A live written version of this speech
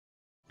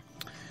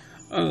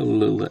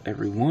Alola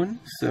everyone.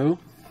 So,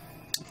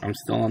 I'm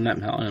still on that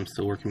mountain. I'm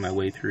still working my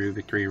way through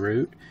Victory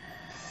Road.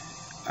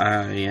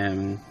 I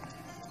am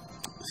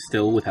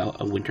still without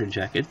a winter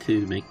jacket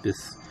to make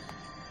this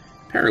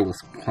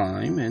perilous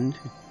climb, and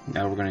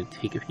now we're going to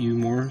take a few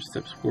more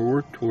steps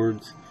forward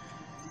towards...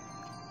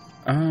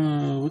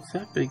 what's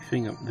that big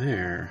thing up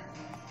there?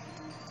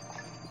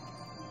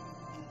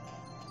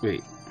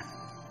 Wait.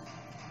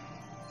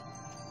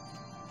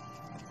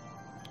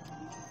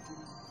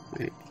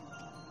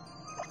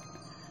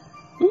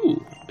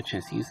 Ooh, a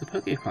chance to use the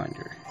Poke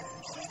Finder.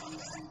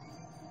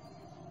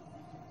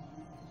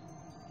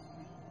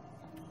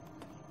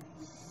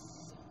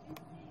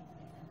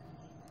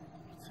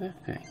 What's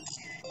that thing?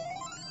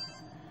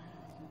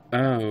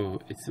 Oh,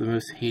 it's the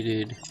most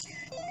hated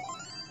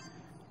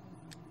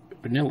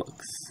Vanillux.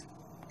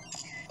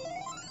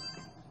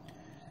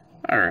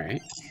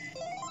 Alright.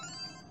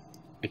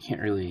 I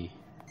can't really...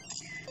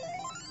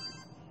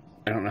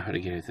 I don't know how to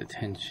get his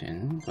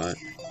attention, but...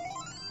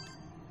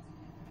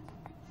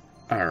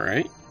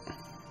 Alright.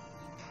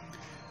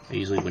 I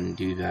usually wouldn't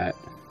do that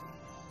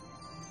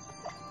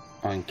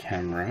on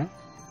camera,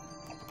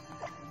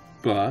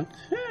 but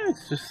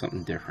it's just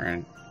something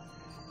different.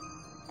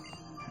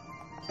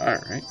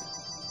 Alright.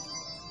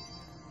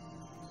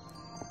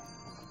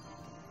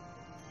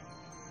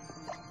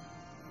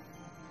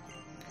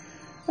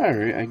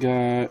 Alright, I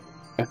got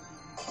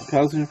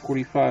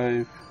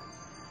 1,045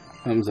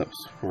 thumbs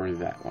ups for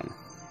that one.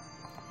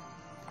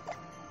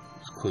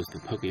 Let's close the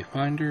Poke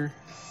Finder.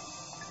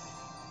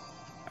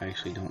 I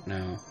actually don't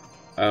know.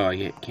 Oh,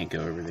 I can't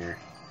go over there.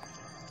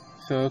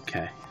 So,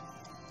 okay.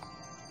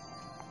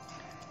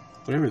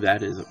 Whatever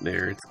that is up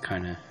there, it's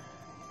kind of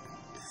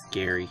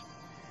scary.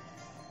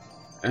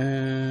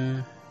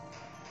 Oh,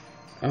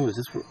 is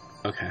this...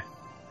 Okay.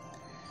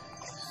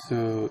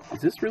 So,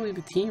 is this really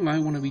the team I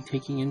want to be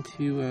taking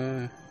into,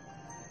 to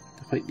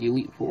fight the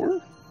Elite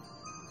Four?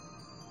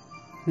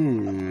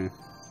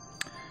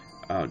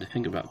 Oh, to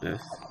think about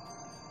this.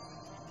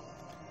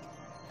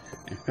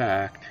 In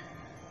fact...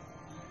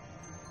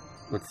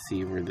 Let's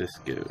see where this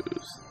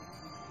goes.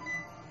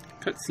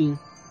 Cutscene.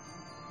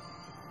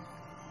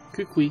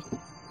 Kukui.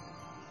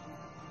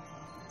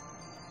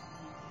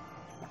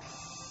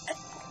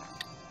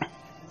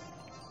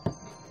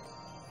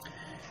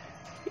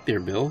 Hey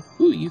there, Bill.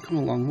 Ooh, you come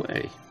a long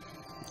way.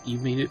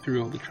 You've made it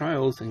through all the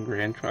trials and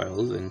grand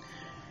trials and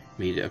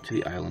made it up to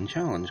the Island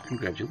Challenge.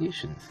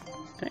 Congratulations.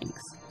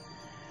 Thanks.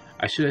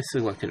 I should have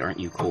selected Aren't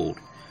You Cold.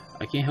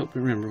 I can't help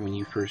but remember when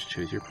you first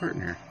chose your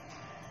partner.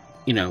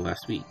 You know,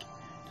 last week.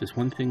 There's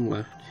one thing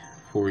left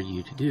for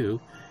you to do.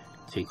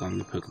 Take on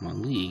the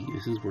Pokemon League.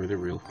 This is where the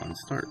real fun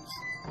starts.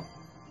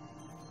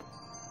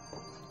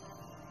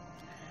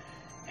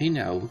 Hey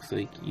now, looks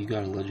like you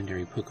got a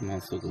legendary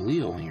Pokemon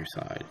Solgaleo on your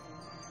side.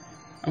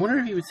 I wonder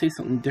if you would say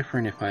something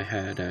different if I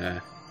had,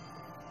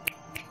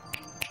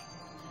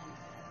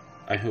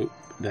 I hope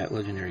that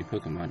legendary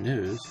Pokemon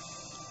knows.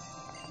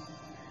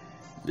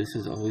 This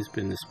has always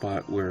been the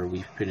spot where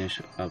we finish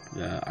up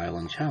the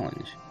Island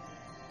Challenge.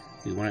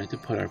 We wanted to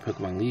put our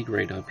Pokemon League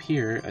right up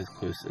here, as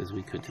close as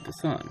we could to the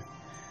sun,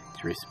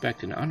 to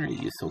respect and honor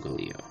you,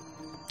 Solgaleo.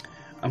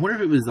 I wonder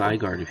if it was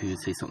Zygarde, if he would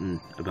say something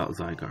about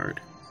Zygarde.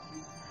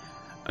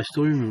 I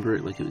still remember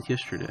it like it was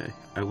yesterday.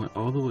 I went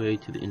all the way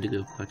to the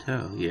Indigo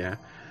Plateau, yeah,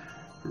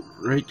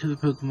 right to the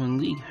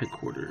Pokemon League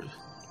headquarters,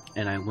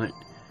 and I went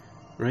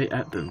right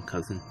at them,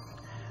 cousin.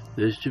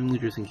 Those gym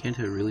leaders in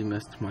Kanto really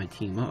messed my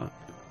team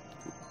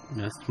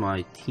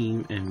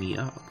and me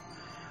up,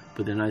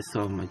 but then I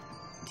saw my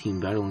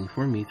team battling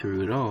for me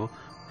through it all,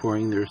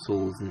 pouring their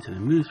souls into the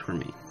moves for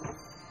me.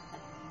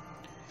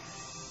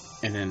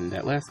 And then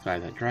that last guy,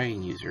 that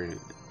dragon user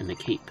in the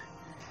cape.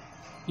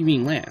 You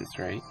mean Lance,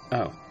 right?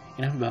 Oh,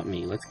 enough about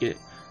me. Let's get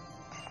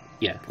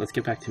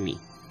back to me.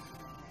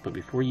 But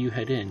before you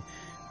head in,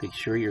 make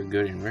sure you're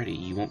good and ready.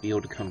 You won't be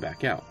able to come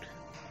back out.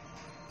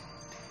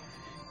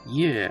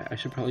 Yeah, I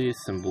should probably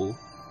assemble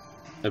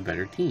a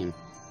better team.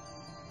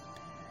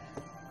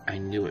 I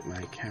knew it,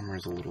 my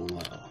camera's a little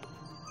low.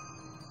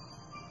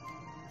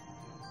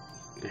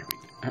 There we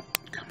go. Oh,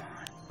 come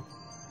on.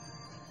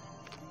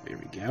 There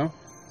we go.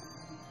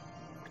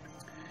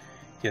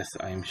 Yes,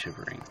 I am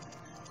shivering.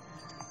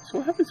 So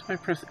what happens if I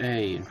press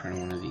A in front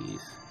of one of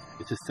these?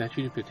 It's a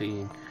statue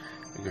depicting...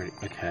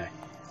 Okay.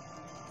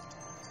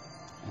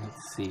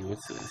 Let's see,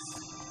 what's this?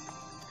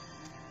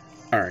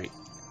 Alright.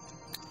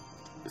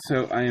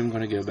 So I am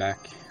going to go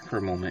back for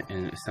a moment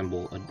and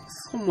assemble a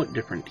somewhat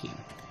different team.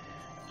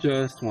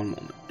 Just one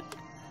moment.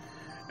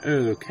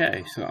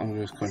 Okay, so I'm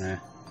just going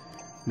to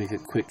make a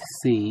quick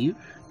save.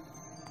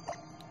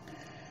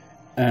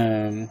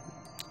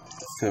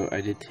 So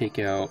I did take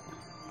out,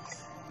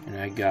 and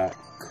I got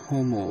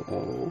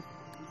Como-o,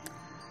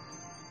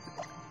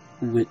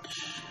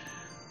 which,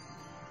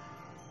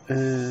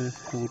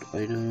 held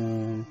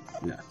item,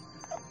 no,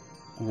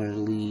 I'm going to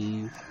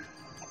leave,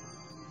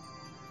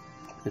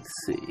 let's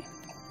see,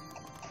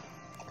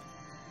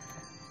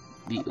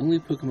 the only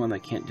Pokemon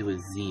that can't do a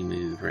Z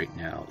move right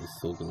now is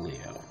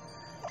Solgaleo.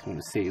 So I'm going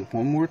to save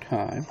one more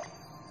time.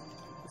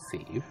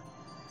 save.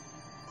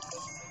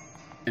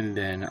 And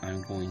then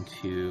I'm going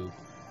to...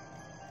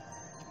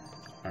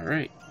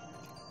 Alright.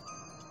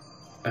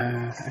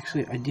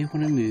 Actually, I do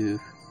want to move...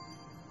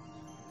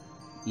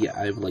 Yeah,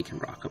 I have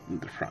Lycanroc up in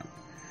the front.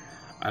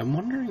 I'm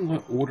wondering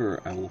what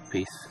order I will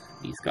face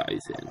these guys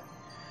in.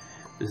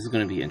 This is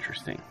going to be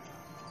interesting.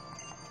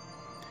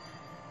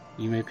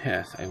 You may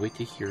pass. I wait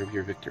to hear of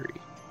your victory.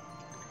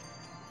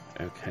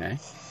 Okay.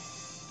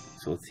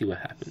 So let's see what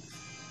happens.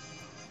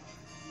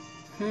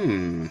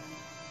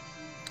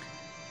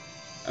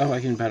 Oh,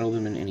 I can battle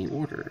them in any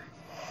order.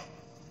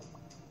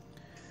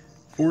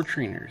 4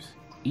 trainers.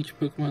 Each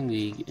Pokemon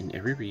League in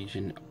every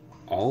region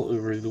all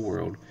over the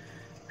world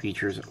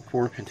features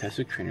 4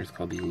 fantastic trainers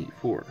called the Elite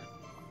Four.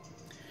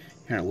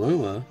 Here at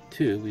Alola,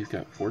 too, we've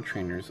got 4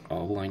 trainers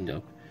all lined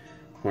up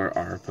for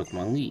our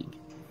Pokemon League.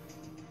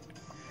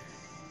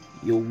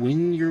 You'll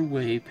win your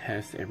way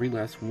past every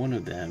last one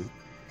of them.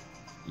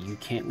 You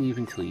can't leave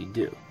until you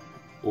do,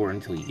 or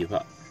until you give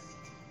up.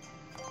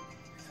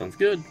 Sounds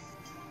good.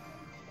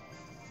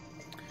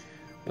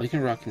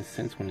 Lycanroc can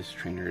sense when his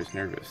trainer is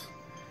nervous.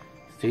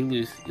 Stay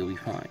loose, you'll be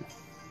fine.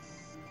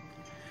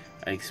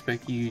 I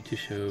expect you to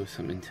show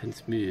some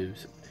intense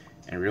moves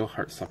and real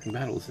heart-stopping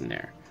battles in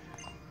there.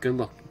 Good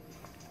luck.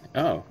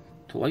 Oh,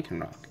 to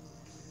Lycanroc.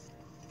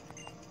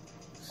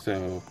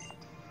 So,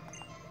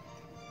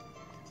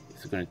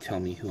 is it going to tell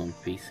me who I'm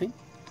facing?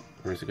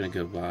 Or is it going to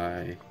go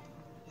by...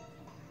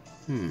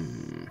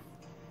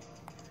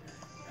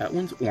 That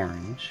one's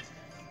orange.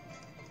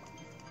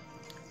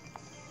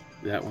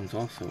 That one's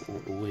also...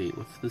 wait,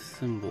 what's the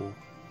symbol?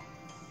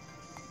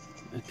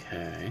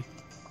 Okay.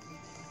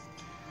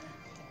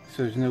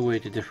 So there's no way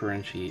to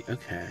differentiate.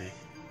 Okay.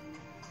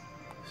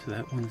 So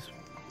that one's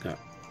got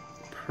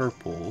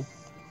purple.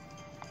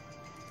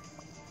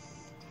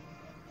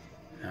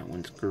 That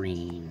one's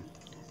green.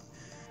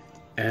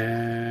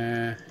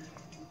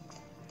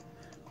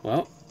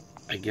 Well,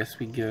 I guess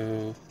we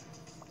go...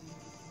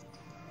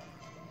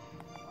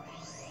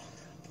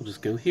 We'll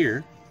just go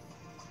here.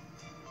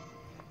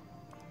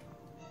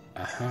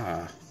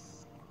 Aha.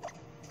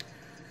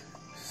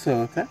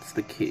 So if that's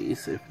the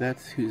case, if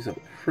that's who's up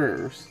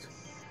first,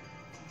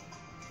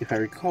 if I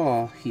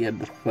recall, he had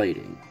the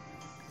fighting.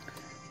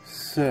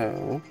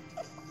 So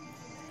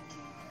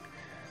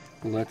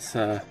let's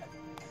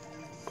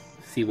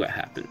see what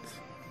happens.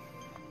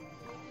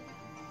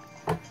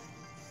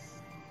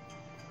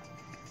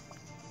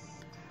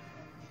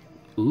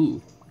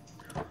 Ooh.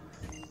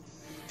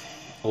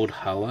 Old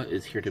Hala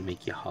is here to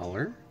make you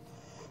holler.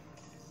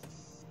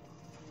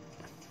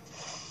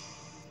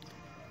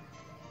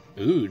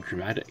 Ooh,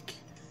 dramatic.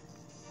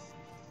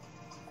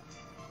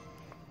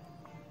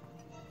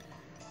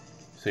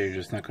 So you're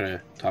just not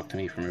gonna talk to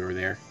me from over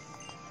there?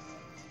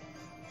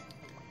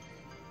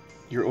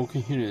 Your old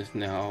kahuna is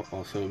now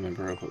also a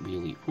member of the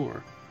Elite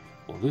Four.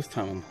 Well, this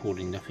time I'm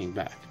holding nothing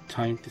back.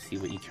 Time to see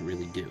what you can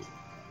really do.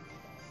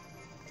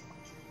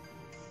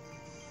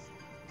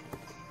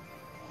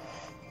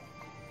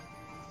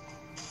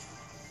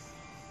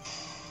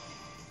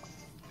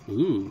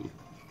 Ooh,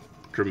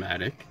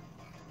 dramatic.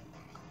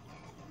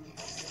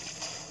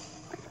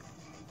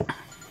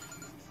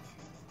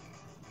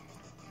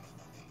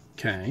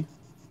 Okay.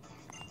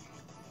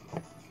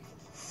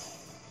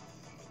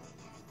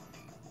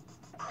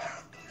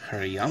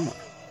 Hariyama.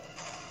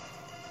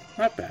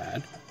 Not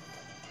bad.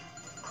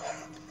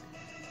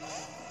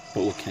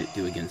 But what can it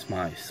do against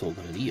my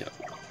Solgaleo?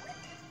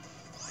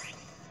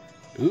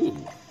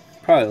 Ooh,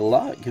 probably a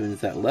lot given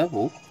it's that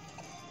level.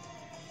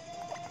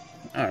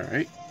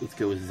 Alright, let's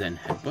go with Zen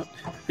Headbutt.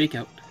 Fake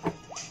out.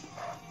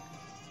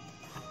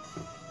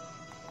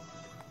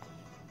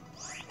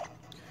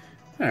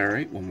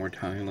 Alright, one more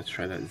time. Let's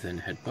try that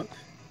Zen Headbutt.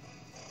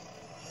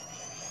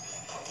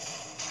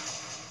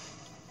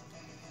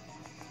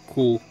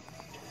 Cool.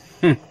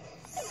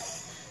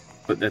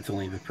 But that's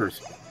only the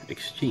first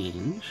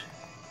exchange.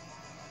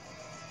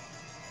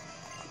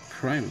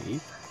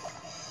 Primeape?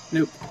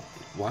 Nope.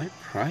 Why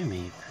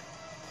Primeape?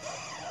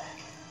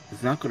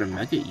 It's not going to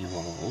Mega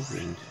Evolve,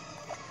 and...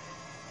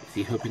 Is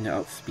he hoping to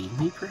outspeed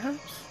me,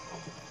 perhaps?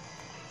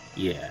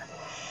 Yeah.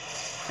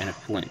 And a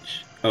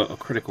flinch. Oh, a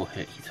critical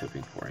hit he's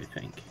hoping for, I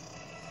think.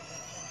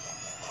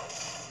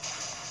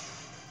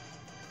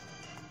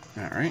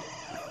 Alright.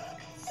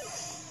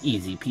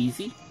 Easy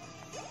peasy.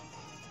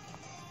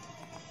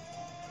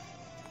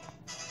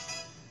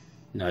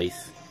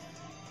 Nice.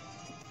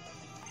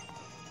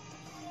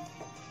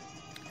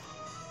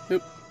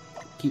 Nope.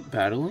 Keep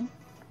battling.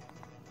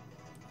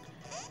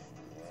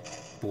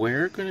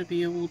 We're gonna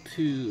be able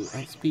to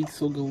outspeed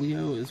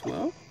Solgaleo as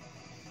well?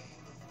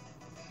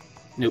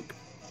 Nope.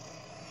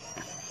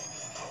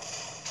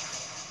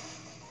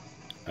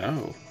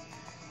 Oh.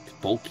 It's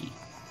bulky.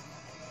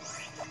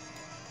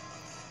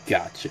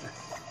 Gotcha.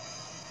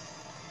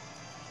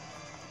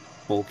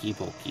 Bulky,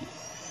 bulky.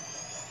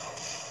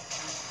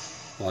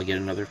 Will I get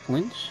another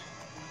flinch?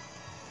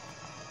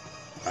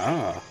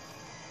 Ah.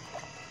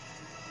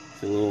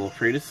 Is a little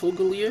afraid of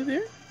Solgaleo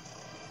there?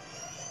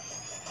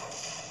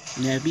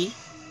 Nebby?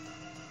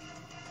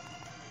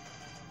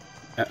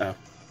 Uh-oh.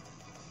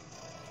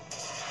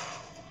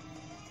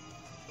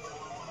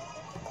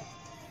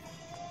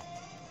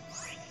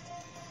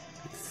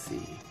 Let's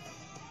see.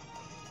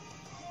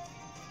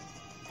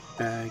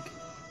 Bag.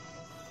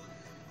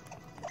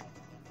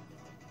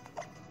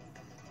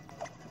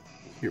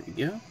 Here we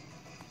go.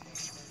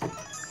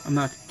 I'm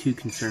not too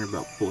concerned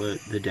about what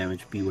the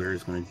damage Beware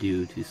is going to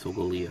do to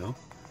Solgaleo.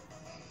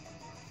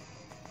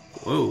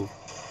 Whoa.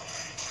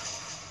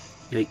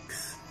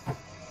 Yikes.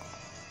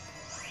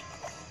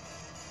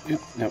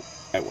 Oop, nope.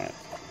 I want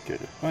to go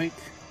to fight.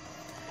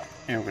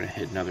 And we're going to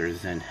hit another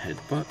Zen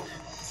Headbutt.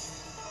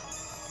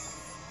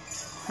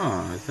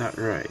 Huh, is that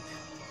right?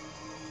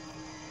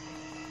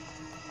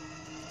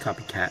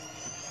 Copycat.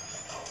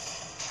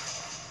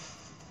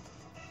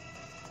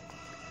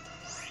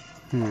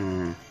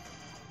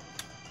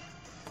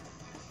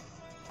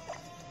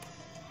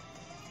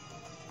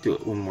 Do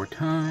it one more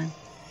time.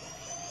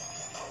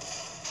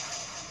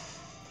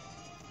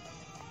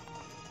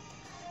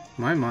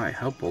 My,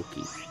 how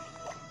bulky.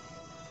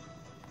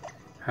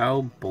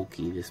 How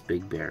bulky this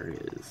big bear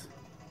is.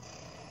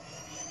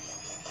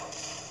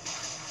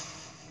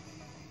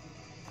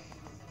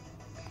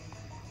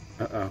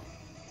 Uh-oh.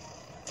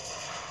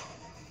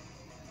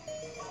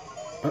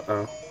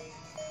 Uh-oh.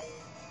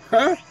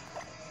 Huh?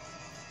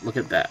 Look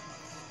at that.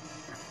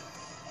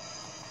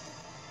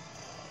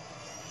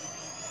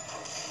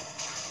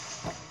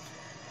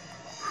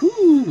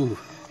 Whew.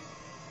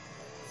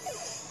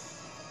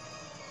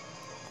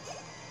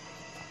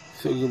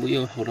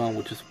 Solgaleo held on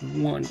with just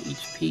 1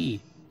 HP.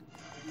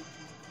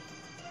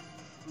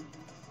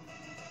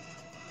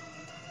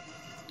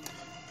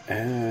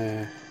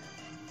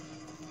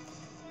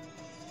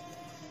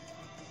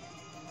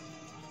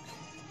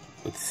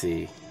 Let's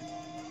see.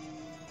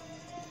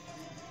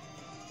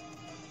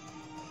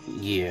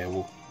 Yeah,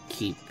 we'll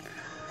keep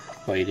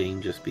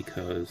fighting just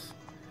because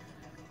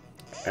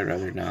I'd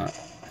rather not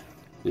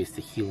waste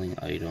a healing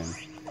item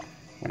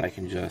when I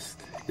can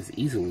just as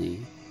easily.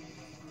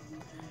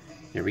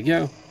 There we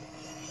go.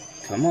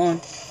 Come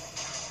on.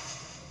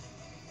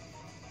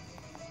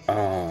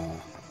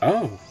 Oh.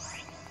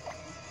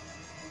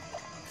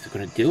 Is it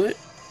gonna do it?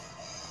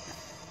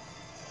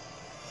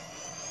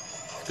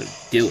 It's gonna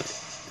do it.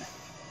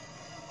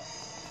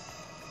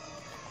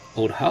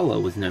 Old Hala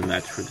was no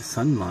match for the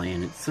Sun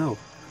Lion itself.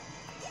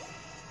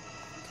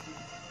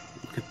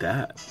 Look at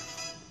that.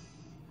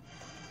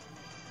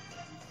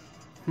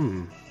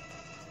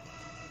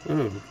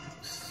 Oh.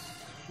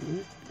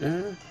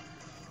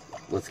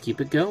 Let's keep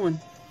it going.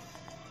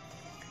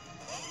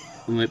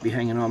 We might be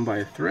hanging on by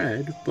a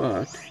thread,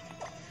 but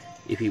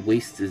if he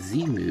wastes a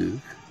Z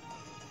move,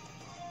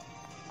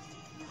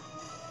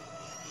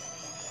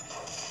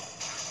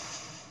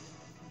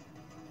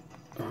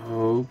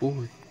 oh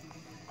boy.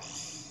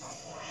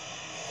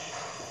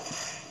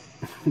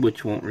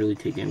 Which won't really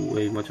take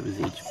away much of his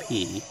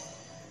HP.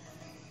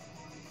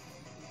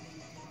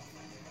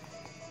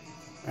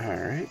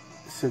 Alright,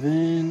 so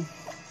then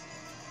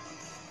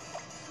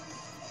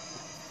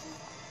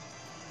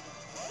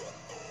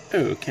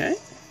okay.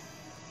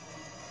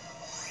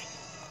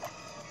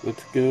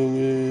 Let's go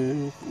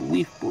with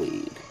Leaf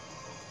Blade.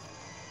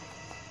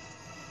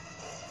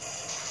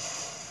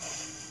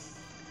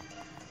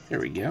 There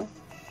we go.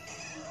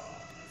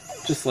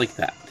 Just like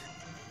that.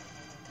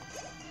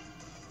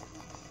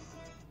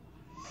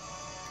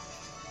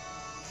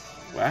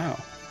 Wow.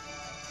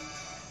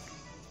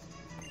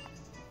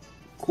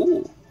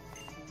 Cool.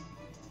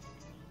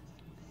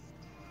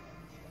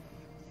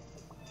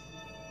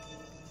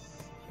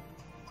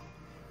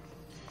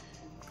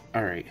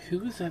 Alright,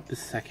 who is at the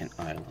second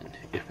island,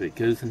 if it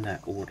goes in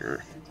that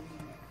order?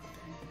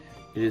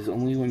 It is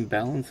only when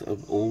balance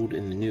of old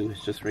and the new is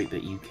just right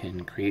that you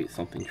can create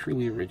something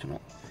truly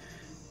original.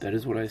 That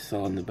is what I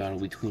saw in the battle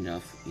between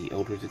us, the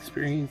Elder's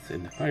experience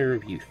and the fire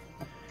of youth.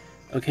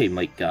 Okay,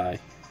 Mike Guy.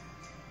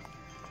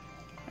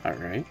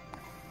 Alright.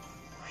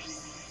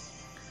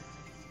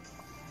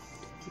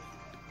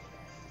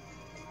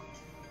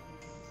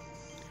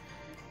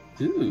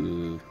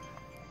 Ooh.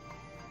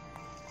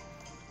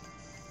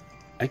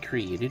 I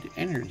created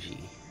energy.